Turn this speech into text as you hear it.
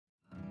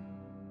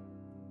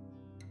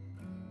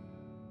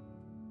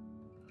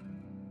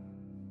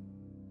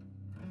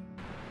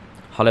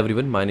Hello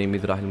everyone, my name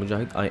is Rahil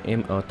Mujahid. I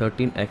am a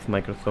 13x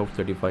Microsoft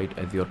certified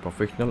Azure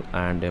professional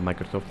and a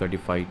Microsoft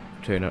certified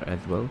trainer as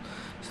well.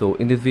 So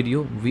in this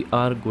video, we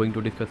are going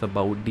to discuss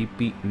about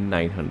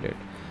DP-900.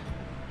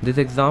 This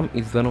exam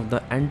is one of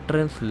the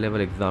entrance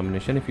level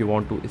examination if you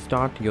want to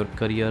start your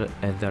career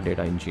as a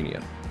data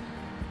engineer.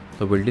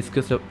 So we'll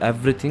discuss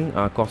everything,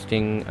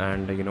 costing,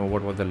 and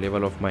what was the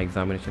level of my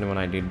examination when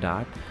I did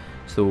that.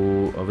 So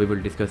we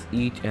will discuss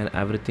each and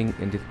everything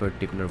in this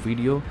particular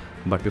video,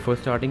 but before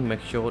starting, make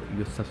sure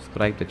you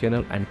subscribe the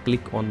channel and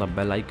click on the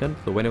bell icon,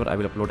 so whenever I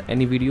will upload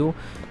any video,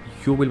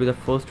 you will be the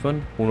first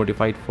one who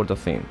notified for the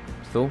same.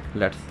 So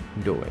let's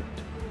do it.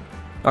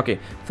 Okay,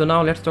 so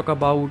now let's talk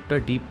about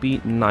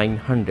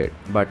DP-900,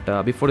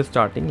 but before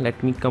starting,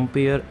 let me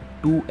compare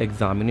two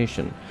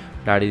examination,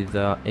 that is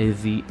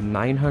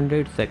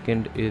AZ-900,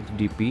 second is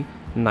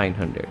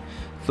DP-900.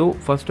 So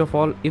first of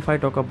all, if I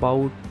talk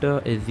about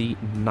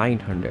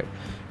AZ-900,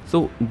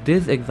 so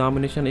this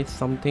examination is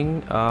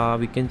something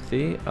we can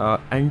say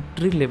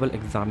entry level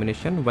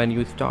examination when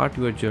you start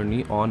your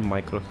journey on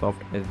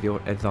Microsoft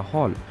Azure as a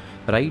whole,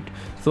 right?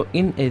 So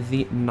in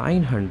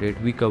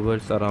AZ-900 we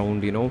covers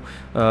around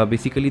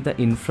basically the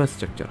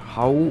infrastructure,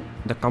 how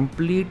the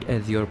complete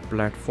Azure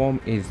platform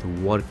is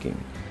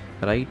working,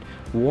 right?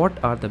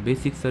 What are the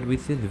basic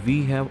services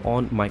we have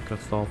on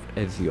Microsoft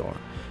Azure?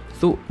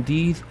 So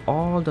these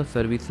all the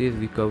services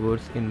we covers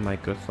in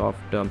Microsoft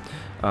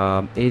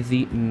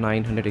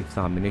AZ-900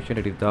 examination.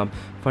 It is the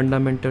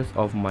fundamentals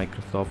of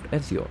Microsoft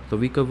Azure. So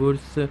we covers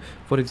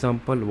for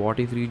example,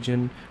 what is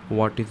region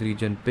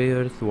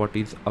pairs, what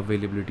is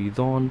availability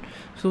zone.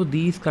 So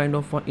these kind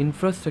of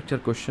infrastructure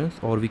questions,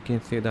 or we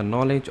can say the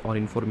knowledge or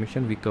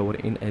information, we cover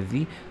in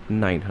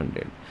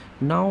AZ-900.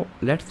 Now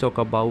let's talk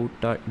about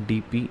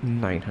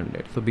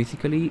DP-900. So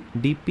basically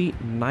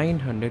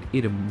DP-900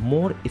 is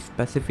more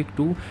specific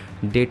to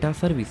data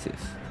services.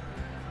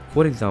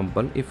 For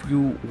example, if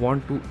you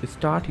want to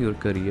start your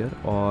career,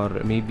 or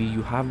maybe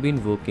you have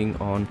been working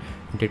on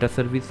data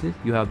services,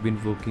 you have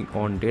been working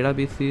on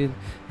databases,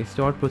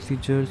 stored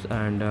procedures,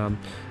 and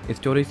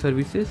storage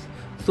services.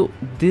 So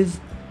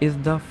this is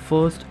the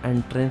first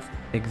entrance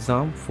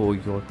exam for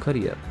your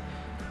career.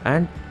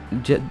 And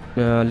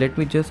let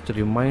me just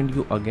remind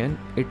you again,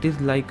 it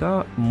is like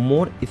a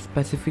more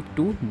specific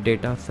to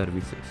data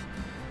services,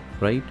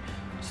 right?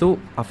 So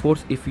of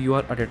course, if you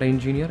are a data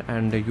engineer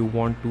and you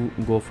want to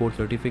go for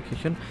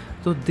certification,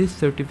 so this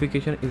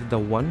certification is the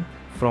one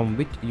from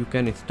which you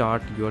can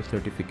start your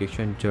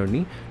certification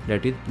journey,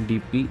 that is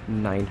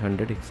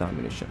DP-900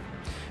 examination.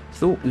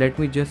 So let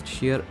me just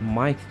share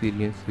my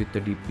experience with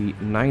the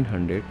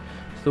DP-900.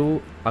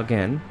 So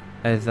again,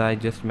 as I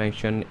just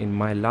mentioned in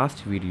my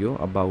last video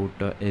about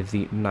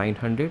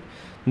AZ-900,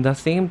 the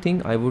same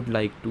thing I would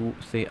like to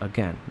say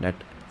again, that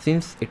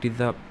since it is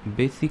a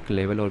basic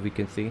level, or we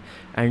can say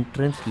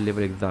entrance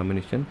level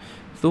examination,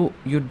 so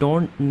you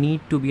don't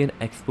need to be an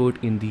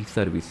expert in these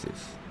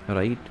services,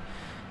 right?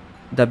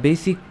 The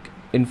basic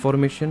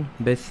information,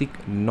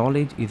 basic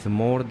knowledge is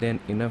more than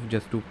enough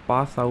just to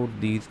pass out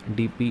these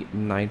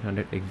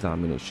DP-900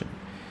 examination.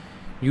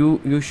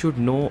 You should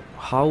know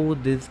how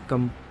this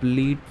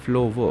complete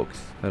flow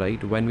works,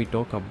 right? When we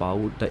talk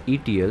about the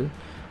ETL,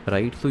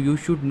 right, so you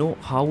should know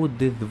how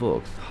this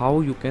works, how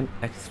you can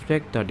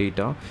extract the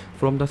data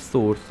from the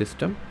source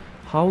system,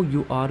 how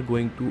you are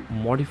going to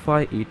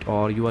modify it,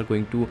 or you are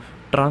going to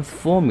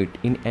transform it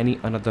in any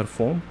another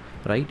form,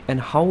 right? And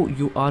how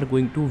you are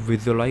going to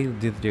visualize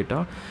this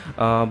data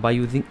by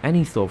using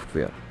any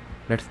software.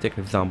 Let's take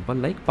an example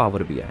like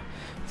Power BI.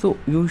 So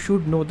you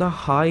should know the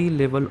high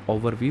level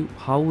overview,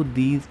 how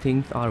these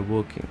things are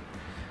working,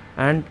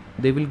 and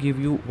they will give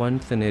you one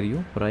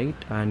scenario, right?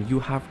 And you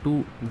have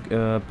to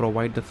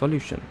provide the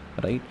solution,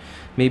 right?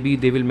 Maybe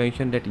they will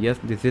mention that yes,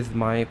 this is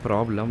my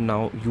problem,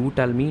 now you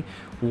tell me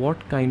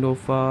what kind of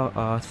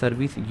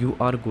service you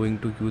are going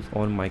to use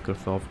on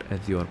Microsoft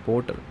Azure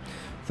portal.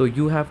 So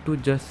you have to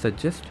just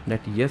suggest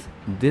that yes,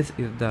 this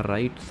is the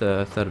right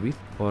service,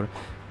 or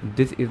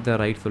this is the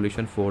right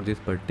solution for this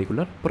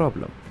particular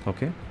problem.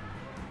 Okay,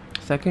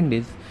 second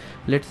is,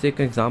 let's take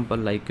an example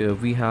like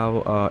we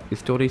have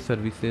storage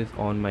services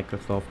on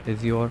Microsoft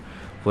Azure.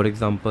 For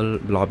example,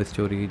 blob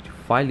storage,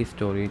 file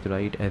storage,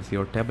 right?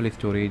 Azure table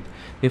storage.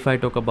 If I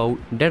talk about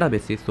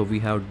databases, so we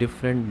have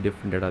different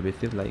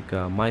databases like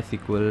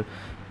MySQL,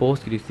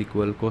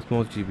 PostgreSQL,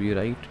 Cosmos DB,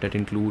 right? That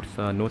includes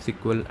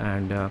NoSQL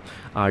and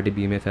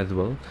RDBMS as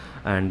well.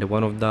 And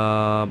one of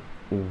the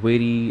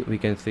very, we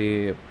can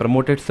say,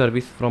 promoted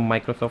service from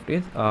Microsoft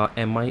is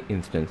MI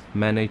instance,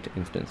 managed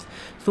instance.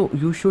 So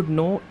you should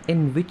know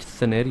in which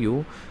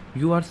scenario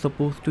you are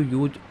supposed to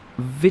use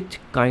which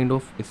kind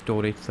of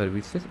storage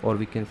services, or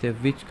we can say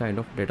which kind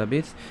of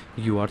database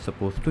you are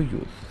supposed to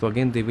use. So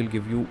again, they will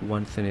give you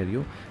one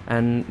scenario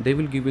and they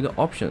will give you the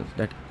options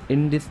that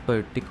in this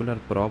particular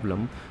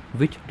problem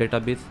which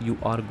database you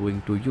are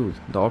going to use.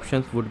 The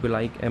options would be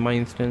like MI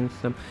instance,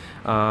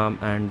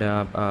 and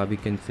we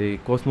can say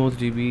Cosmos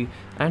DB,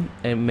 and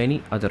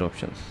many other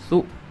options.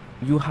 So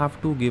you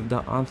have to give the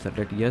answer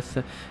that yes,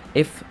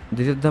 if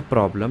this is the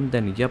problem,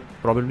 then yep,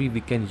 probably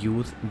we can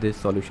use this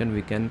solution,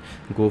 we can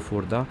go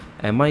for the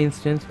mi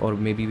instance, or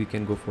maybe we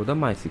can go for the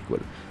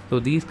MySQL. So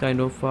these kind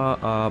of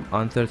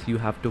answers you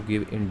have to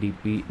give in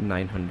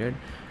DP-900.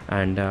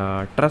 And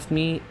trust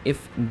me,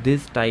 if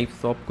these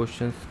types of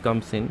questions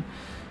comes in,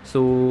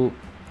 so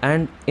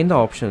and in the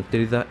options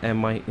there is a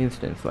mi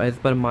instance. So as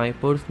per my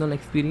personal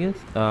experience,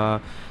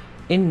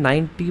 in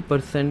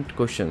 90%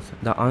 questions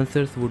the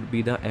answers would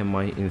be the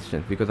mi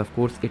instance, because of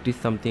course it is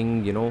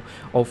something, you know,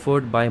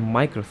 offered by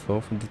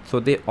Microsoft. So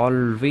they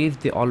always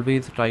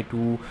try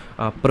to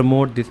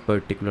promote this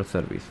particular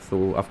service.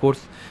 So of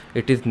course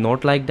it is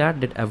not like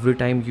that every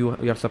time you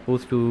are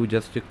supposed to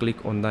just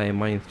click on the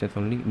mi instance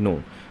only.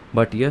 No,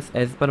 but yes,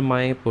 as per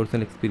my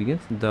personal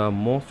experience, the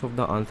most of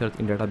the answers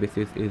in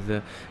databases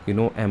is you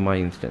know,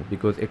 mi instance,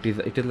 because it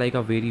is like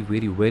a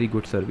very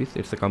good service.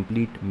 It's a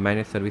complete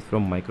managed service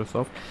from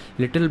Microsoft,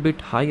 little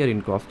bit higher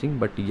in costing,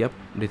 but yep,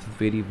 this is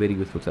very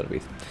useful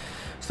service.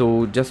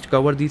 So just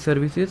cover these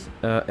services: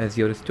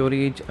 Azure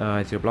storage,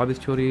 Azure blob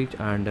storage,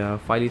 and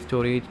file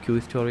storage, queue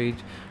storage,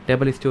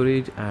 table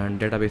storage, and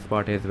database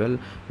part as well.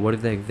 What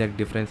is the exact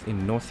difference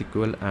in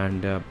NoSQL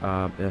and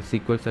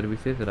SQL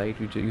services, right?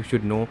 You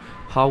should know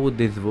how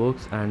this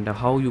works and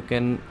how you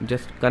can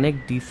just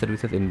connect these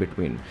services in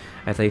between.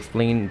 As I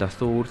explained, the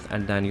source,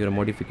 and then your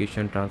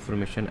modification,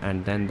 transformation,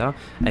 and then the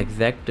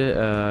exact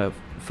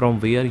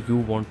from where you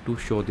want to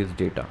show this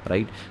data,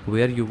 right?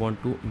 Where you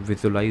want to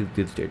visualize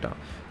this data.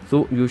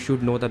 So you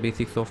should know the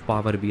basics of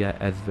Power BI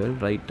as well,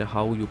 right?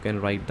 How you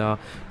can write the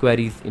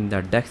queries in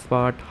the DAX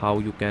part, how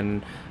you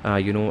can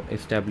you know,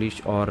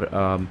 establish or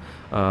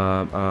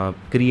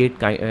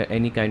create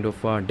any kind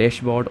of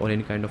dashboard or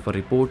any kind of a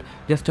report.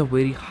 Just a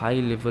very high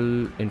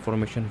level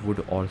information would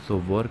also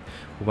work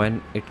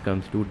when it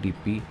comes to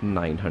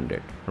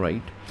DP-900,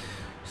 right?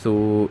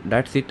 So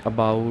that's it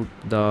about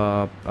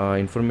the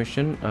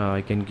information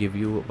I can give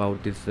you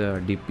about this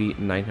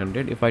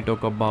DP-900. If I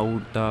talk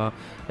about the,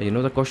 you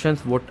know, the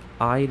questions what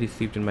I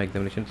received in my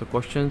examination, so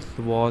questions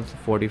was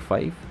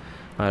 45,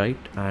 all right,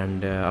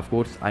 and of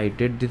course I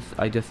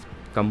just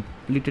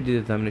completed the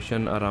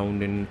examination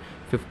around in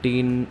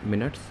 15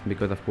 minutes,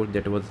 because of course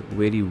that was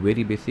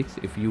very basics.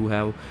 If you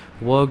have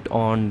worked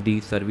on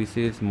these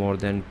services more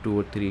than 2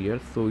 or 3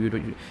 years, so you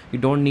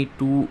don't need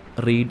to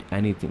read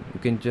anything. You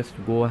can just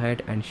go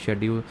ahead and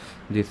schedule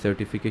this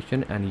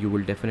certification and you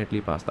will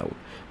definitely pass out.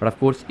 But of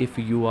course, if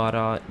you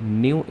are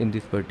new in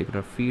this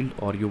particular field,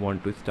 or you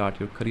want to start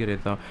your career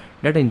as a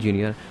data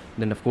engineer,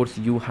 then of course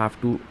you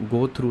have to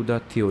go through the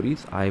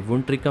theories. I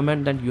wouldn't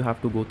recommend that you have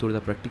to go through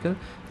the practical,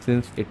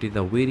 since it is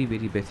a very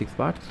basic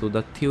part. So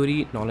the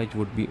theory knowledge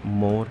would be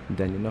more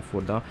than enough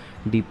for the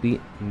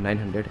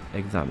DP-900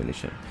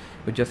 examination.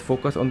 You just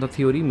focus on the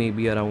theory,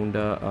 maybe around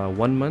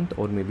 1 month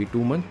or maybe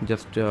 2 months.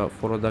 Just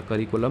follow the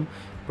curriculum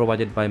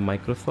provided by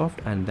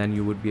Microsoft, and then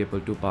you would be able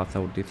to pass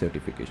out the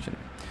certification.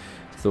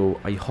 So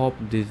I hope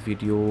this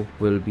video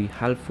will be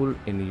helpful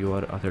in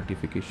your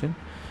certification.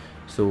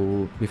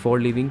 So before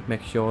leaving,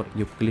 make sure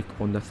you click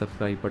on the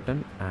subscribe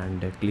button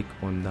and click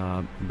on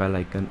the bell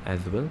icon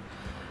as well,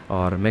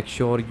 or make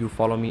sure you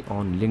follow me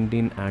on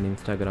LinkedIn and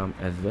Instagram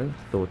as well.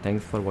 So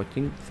thanks for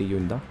watching. See you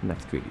in the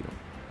next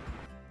video.